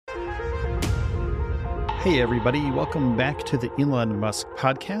Hey everybody, welcome back to the Elon Musk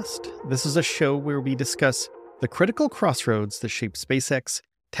podcast. This is a show where we discuss the critical crossroads that shape SpaceX,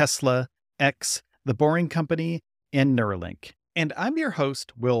 Tesla, X, the Boring Company, and Neuralink. And I'm your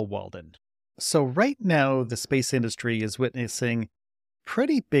host, Will Walden. So right now, the space industry is witnessing a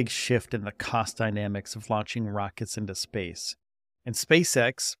pretty big shift in the cost dynamics of launching rockets into space. And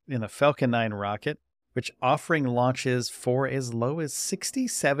SpaceX, in the Falcon 9 rocket, which offering launches for as low as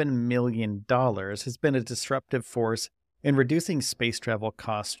 $67 million, has been a disruptive force in reducing space travel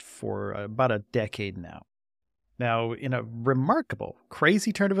costs for about a decade now. Now, in a remarkable,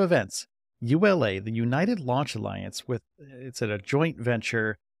 crazy turn of events, ULA, the United Launch Alliance, it's a joint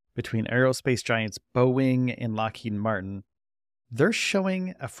venture between aerospace giants Boeing and Lockheed Martin, they're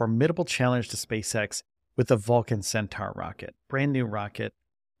showing a formidable challenge to SpaceX with the Vulcan Centaur rocket, brand new rocket.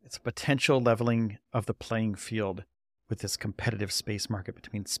 It's a potential leveling of the playing field with this competitive space market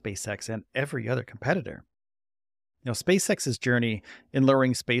between SpaceX and every other competitor. Now, SpaceX's journey in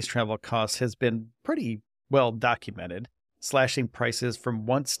lowering space travel costs has been pretty well documented, slashing prices from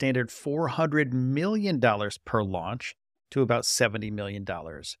once standard $400 million per launch to about $70 million.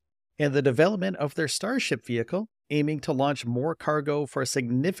 And the development of their Starship vehicle, aiming to launch more cargo for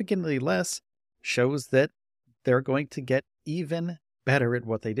significantly less, shows that they're going to get even better at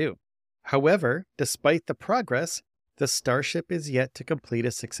what they do. However, despite the progress, the Starship is yet to complete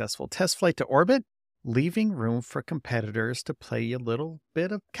a successful test flight to orbit, leaving room for competitors to play a little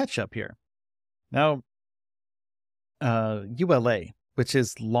bit of catch-up here. Now, ULA, which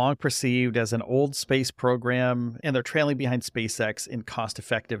is long perceived as an old space program, and they're trailing behind SpaceX in cost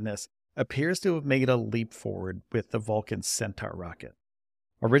effectiveness, appears to have made a leap forward with the Vulcan Centaur rocket.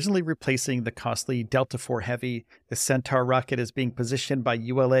 Originally replacing the costly Delta IV Heavy, the Centaur rocket is being positioned by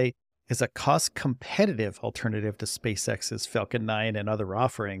ULA as a cost-competitive alternative to SpaceX's Falcon 9 and other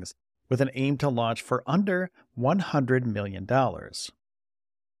offerings, with an aim to launch for under $100 million.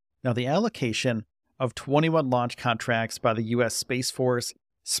 Now, the allocation of 21 launch contracts by the U.S. Space Force,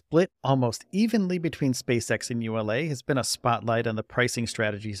 split almost evenly between SpaceX and ULA, has been a spotlight on the pricing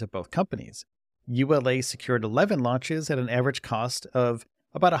strategies of both companies. ULA secured 11 launches at an average cost of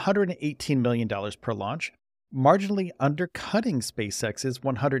about $118 million per launch, marginally undercutting SpaceX's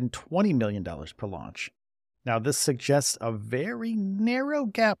 $120 million per launch. Now, this suggests a very narrow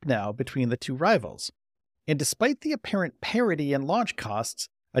gap now between the two rivals. And despite the apparent parity in launch costs,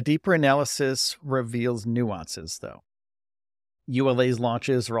 a deeper analysis reveals nuances, though. ULA's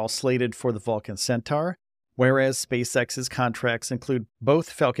launches are all slated for the Vulcan Centaur, whereas SpaceX's contracts include both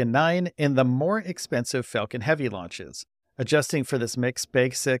Falcon 9 and the more expensive Falcon Heavy launches. Adjusting for this mix,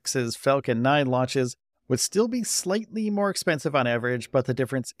 SpaceX's Falcon 9 launches would still be slightly more expensive on average, but the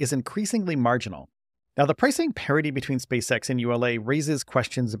difference is increasingly marginal. Now, the pricing parity between SpaceX and ULA raises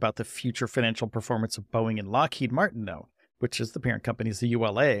questions about the future financial performance of Boeing and Lockheed Martin, though, which is the parent company of the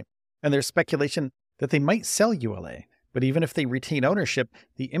ULA, and there's speculation that they might sell ULA. But even if they retain ownership,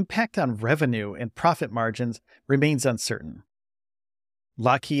 the impact on revenue and profit margins remains uncertain.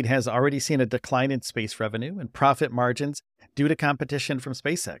 Lockheed has already seen a decline in space revenue and profit margins due to competition from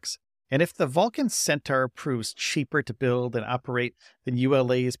SpaceX. And if the Vulcan Centaur proves cheaper to build and operate than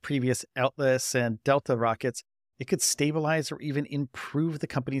ULA's previous Atlas and Delta rockets, it could stabilize or even improve the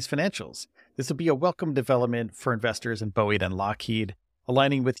company's financials. This would be a welcome development for investors in Boeing and Lockheed,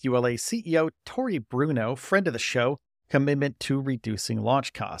 aligning with ULA CEO Tory Bruno, friend of the show, commitment to reducing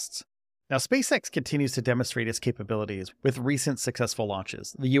launch costs. Now, SpaceX continues to demonstrate its capabilities with recent successful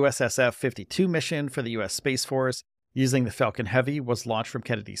launches. The USSF-52 mission for the U.S. Space Force, using the Falcon Heavy, was launched from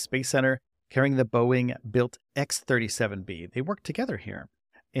Kennedy Space Center, carrying the Boeing-built X-37B. They work together here.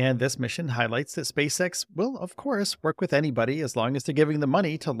 And this mission highlights that SpaceX will, of course, work with anybody as long as they're giving the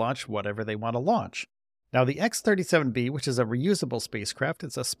money to launch whatever they want to launch. Now, the X-37B, which is a reusable spacecraft,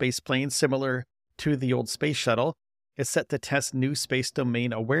 it's a space plane similar to the old space shuttle, is set to test new space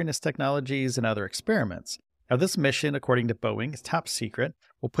domain awareness technologies and other experiments. Now, this mission, according to Boeing, is top secret,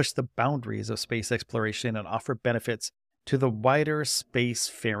 will push the boundaries of space exploration and offer benefits to the wider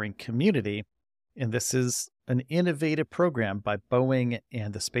spacefaring community. And this is an innovative program by Boeing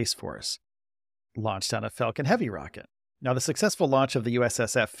and the Space Force, launched on a Falcon Heavy rocket. Now, the successful launch of the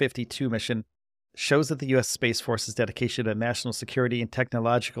USSF-52 mission shows that the U.S. Space Force's dedication to national security and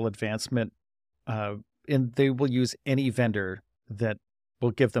technological advancement, and they will use any vendor that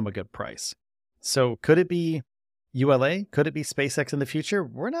will give them a good price. So could it be ULA? Could it be SpaceX in the future?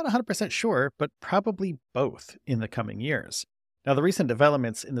 We're not 100% sure, but probably both in the coming years. Now, the recent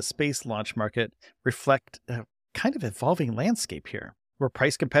developments in the space launch market reflect a kind of evolving landscape here, where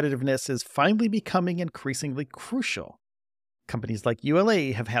price competitiveness is finally becoming increasingly crucial. Companies like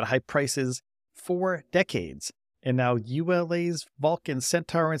ULA have had high prices 4 decades. And now ULA's Vulcan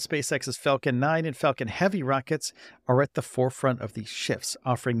Centaur and SpaceX's Falcon 9 and Falcon Heavy rockets are at the forefront of these shifts,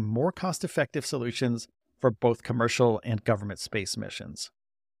 offering more cost-effective solutions for both commercial and government space missions.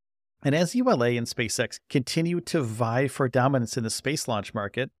 And as ULA and SpaceX continue to vie for dominance in the space launch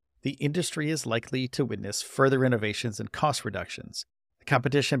market, the industry is likely to witness further innovations and cost reductions. The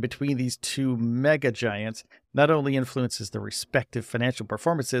competition between these two mega giants not only influences their respective financial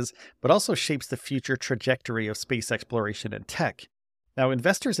performances, but also shapes the future trajectory of space exploration and tech. Now,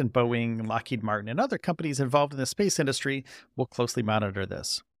 investors in Boeing, Lockheed Martin, and other companies involved in the space industry will closely monitor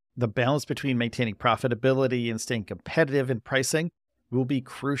this. The balance between maintaining profitability and staying competitive in pricing will be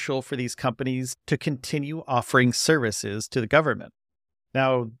crucial for these companies to continue offering services to the government.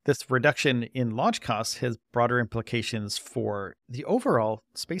 Now, this reduction in launch costs has broader implications for the overall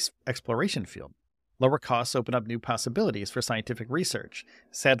space exploration field. Lower costs open up new possibilities for scientific research,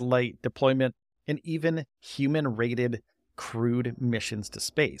 satellite deployment, and even human-rated crewed missions to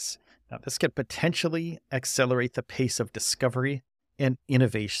space. Now, this could potentially accelerate the pace of discovery and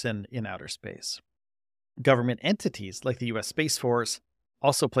innovation in outer space. Government entities like the U.S. Space Force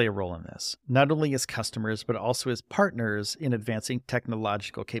also play a role in this, not only as customers, but also as partners in advancing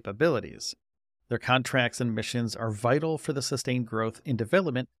technological capabilities. Their contracts and missions are vital for the sustained growth and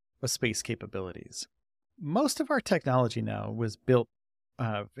development of space capabilities. Most of our technology now was built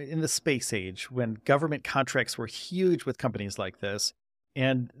in the space age when government contracts were huge with companies like this,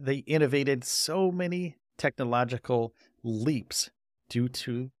 and they innovated so many technological leaps due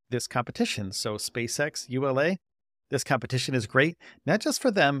to this competition. So SpaceX, ULA, this competition is great, not just for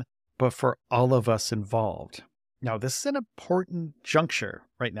them, but for all of us involved. Now, this is an important juncture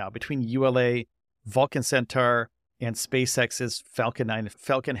right now between ULA, Vulcan Centaur, and SpaceX's Falcon 9 and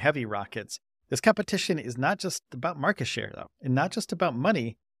Falcon Heavy rockets. This competition is not just about market share, though, and not just about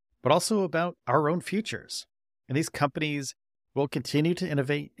money, but also about our own futures. And these companies will continue to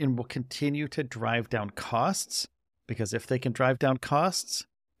innovate and will continue to drive down costs, because if they can drive down costs,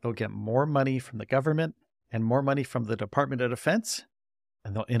 they'll get more money from the government and more money from the Department of Defense,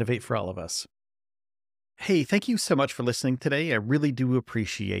 and they'll innovate for all of us. Hey, thank you so much for listening today. I really do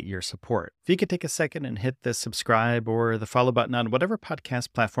appreciate your support. If you could take a second and hit the subscribe or the follow button on whatever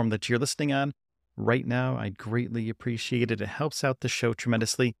podcast platform that you're listening on right now, I'd greatly appreciate it. It helps out the show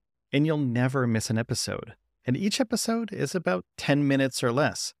tremendously, and you'll never miss an episode. And each episode is about 10 minutes or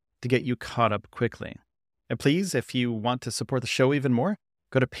less to get you caught up quickly. And please, if you want to support the show even more,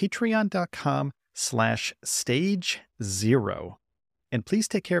 go to patreon.com/stage0. And please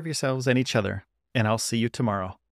take care of yourselves and each other, and I'll see you tomorrow.